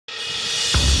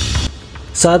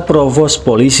Saat Provos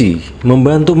Polisi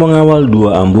membantu mengawal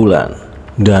 2 ambulan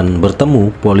dan bertemu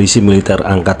polisi militer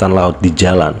angkatan laut di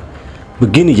jalan.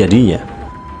 Begini jadinya.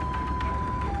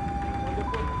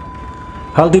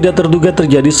 Hal tidak terduga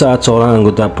terjadi saat seorang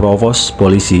anggota Provos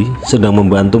Polisi sedang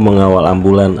membantu mengawal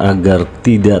ambulan agar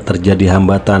tidak terjadi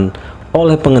hambatan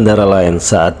oleh pengendara lain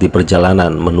saat di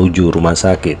perjalanan menuju rumah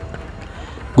sakit.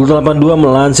 Grup 82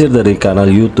 melansir dari kanal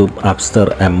YouTube Abster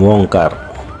M.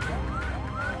 Wongkar.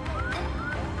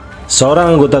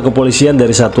 Seorang anggota kepolisian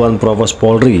dari Satuan Provos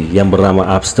Polri yang bernama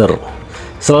Abster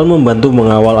selalu membantu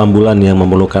mengawal ambulan yang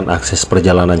memerlukan akses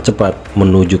perjalanan cepat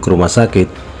menuju ke rumah sakit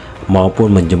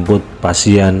maupun menjemput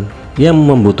pasien yang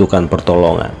membutuhkan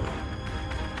pertolongan.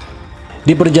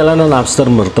 Di perjalanan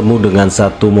Abster bertemu dengan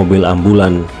satu mobil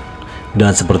ambulan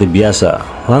dan seperti biasa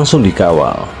langsung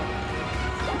dikawal.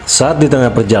 Saat di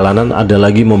tengah perjalanan ada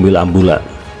lagi mobil ambulan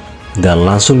dan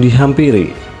langsung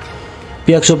dihampiri.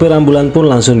 Pihak sopir ambulan pun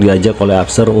langsung diajak oleh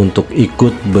Abster untuk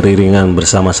ikut beriringan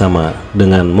bersama-sama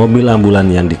dengan mobil ambulan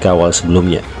yang dikawal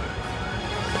sebelumnya.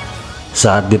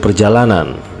 Saat di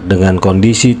perjalanan, dengan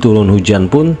kondisi turun hujan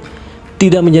pun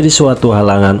tidak menjadi suatu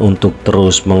halangan untuk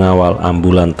terus mengawal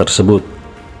ambulan tersebut.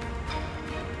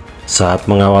 Saat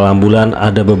mengawal ambulan,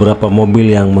 ada beberapa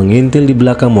mobil yang mengintil di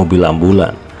belakang mobil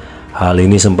ambulan. Hal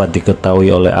ini sempat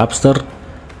diketahui oleh Abster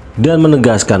dan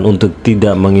menegaskan untuk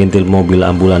tidak mengintil mobil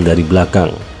ambulan dari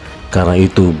belakang karena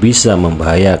itu bisa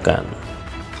membahayakan.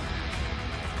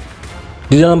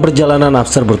 Di dalam perjalanan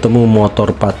Abster bertemu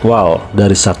motor patwal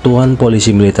dari Satuan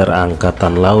Polisi Militer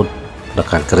Angkatan Laut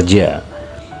rekan kerja,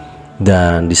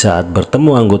 dan di saat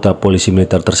bertemu anggota polisi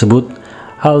militer tersebut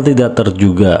hal tidak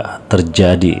terduga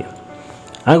terjadi.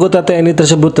 Anggota TNI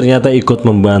tersebut ternyata ikut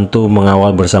membantu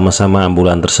mengawal bersama-sama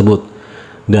ambulan tersebut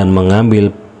dan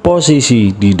mengambil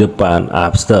posisi di depan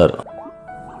Abster.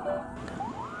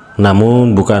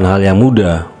 Namun bukan hal yang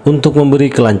mudah untuk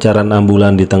memberi kelancaran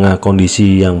ambulan di tengah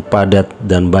kondisi yang padat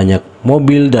dan banyak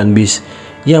mobil dan bis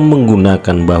yang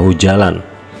menggunakan bahu jalan.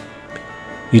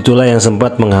 Itulah yang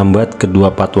sempat menghambat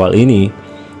kedua patwal ini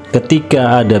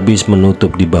ketika ada bis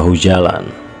menutup di bahu jalan.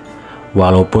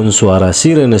 Walaupun suara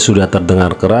sirene sudah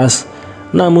terdengar keras,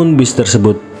 namun bis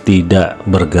tersebut tidak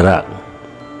bergerak.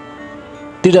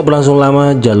 Tidak berlangsung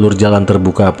lama, jalur jalan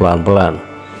terbuka pelan-pelan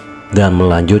dan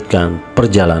melanjutkan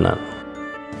perjalanan.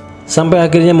 Sampai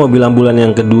akhirnya mobil ambulan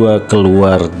yang kedua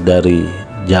keluar dari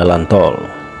jalan tol.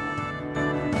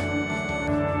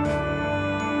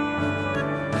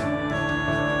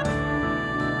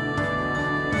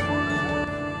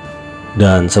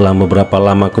 Dan selang beberapa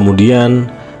lama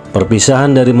kemudian,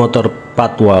 perpisahan dari motor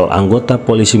patwal anggota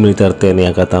polisi militer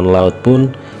TNI Angkatan Laut pun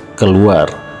keluar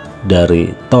dari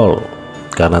tol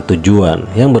karena tujuan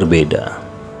yang berbeda.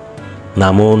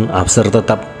 Namun Abster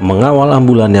tetap mengawal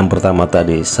ambulan yang pertama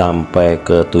tadi sampai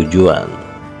ke tujuan.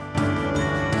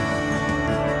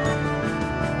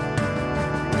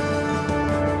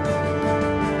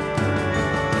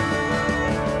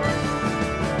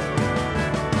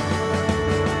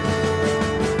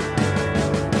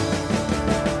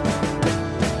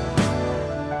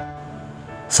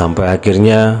 Sampai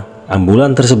akhirnya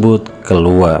ambulan tersebut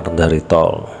keluar dari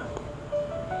tol.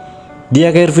 Di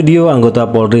akhir video, anggota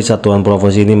Polri Satuan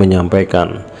Provos ini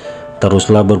menyampaikan,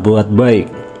 teruslah berbuat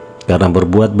baik, karena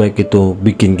berbuat baik itu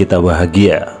bikin kita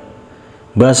bahagia.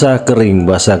 Basah kering,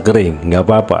 nggak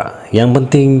apa-apa, yang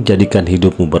penting jadikan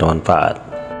hidupmu bermanfaat.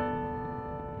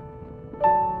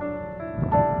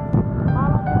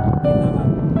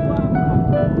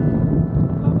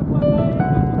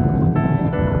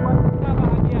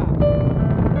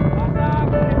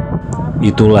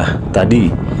 Itulah tadi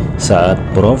saat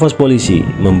Provos Polisi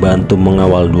membantu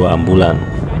mengawal 2 ambulan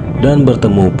dan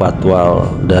bertemu patwal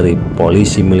dari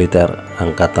Polisi Militer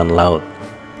Angkatan Laut.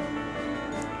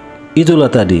 Itulah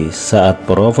tadi saat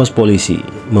Provos Polisi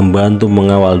membantu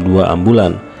mengawal 2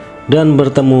 ambulan dan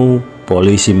bertemu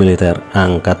Polisi Militer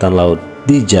Angkatan Laut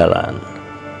di jalan.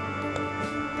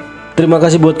 Terima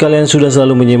kasih buat kalian yang sudah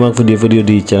selalu menyimak video-video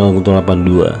di channel Guntur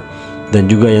 82 dan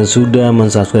juga yang sudah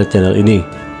mensubscribe channel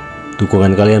ini.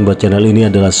 Dukungan kalian buat channel ini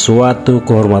adalah suatu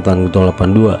kehormatan Guntur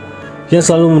 82 yang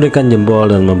selalu memberikan jempol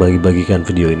dan membagi-bagikan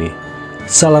video ini.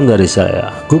 Salam dari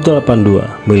saya, Guntur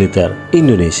 82 Militer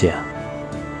Indonesia.